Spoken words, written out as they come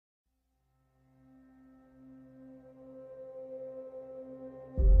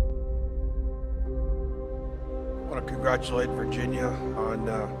want to congratulate Virginia on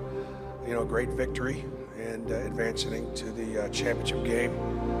a great victory and advancing to the championship game.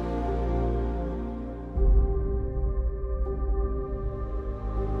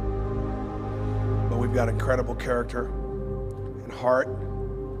 But we've got incredible character and heart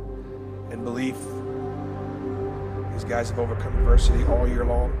and belief. These guys have overcome adversity all year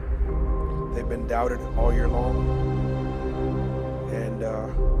long. They've been doubted all year long. And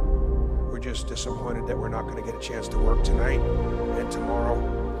we're just disappointed that we're not going to get a chance to work tonight and tomorrow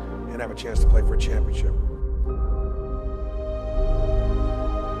and have a chance to play for a championship.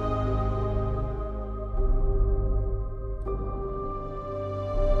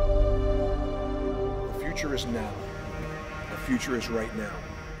 The future is now. The future is right now.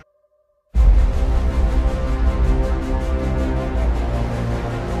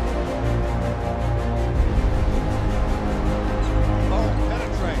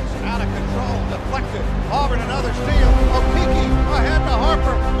 Deflected. Auburn another steal. Okeke ahead to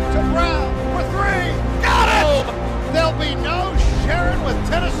Harper to Brown for three. Got it! There'll be no sharing with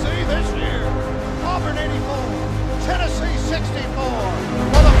Tennessee this year. Auburn 84, Tennessee 64.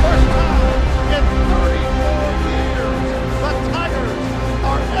 For the first time in 34 years, the Tigers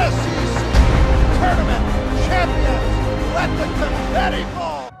are SEC tournament champions. Let the confetti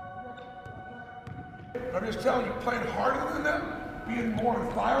fall. I'm just telling you, playing harder than them, being more on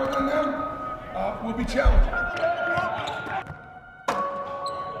fire than them, will be challenging.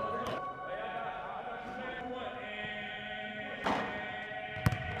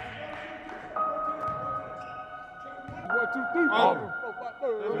 One, two, three.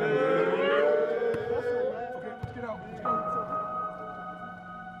 Okay, let's get out. Let's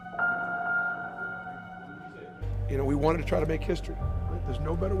go. We wanted to try to make history. There's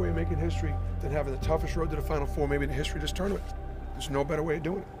no better way of making history than having the toughest road to the Final Four maybe in the history of this tournament. There's no better way of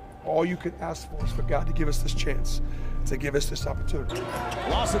doing it. All you could ask for is for God to give us this chance, to give us this opportunity.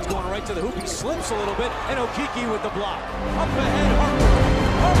 Lawson's going right to the hoop. He slips a little bit, and Okeke with the block. Up ahead, Harper.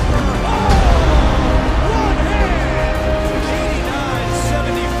 Oh! One hand!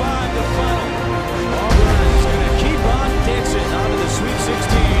 89-75 the final. Auburn is going to keep on dancing out of the Sweet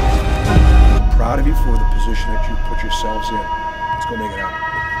 16. I'm proud of you for the position that you put yourselves in. Let's go make it happen.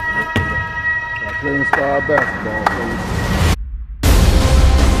 Playing star basketball, please.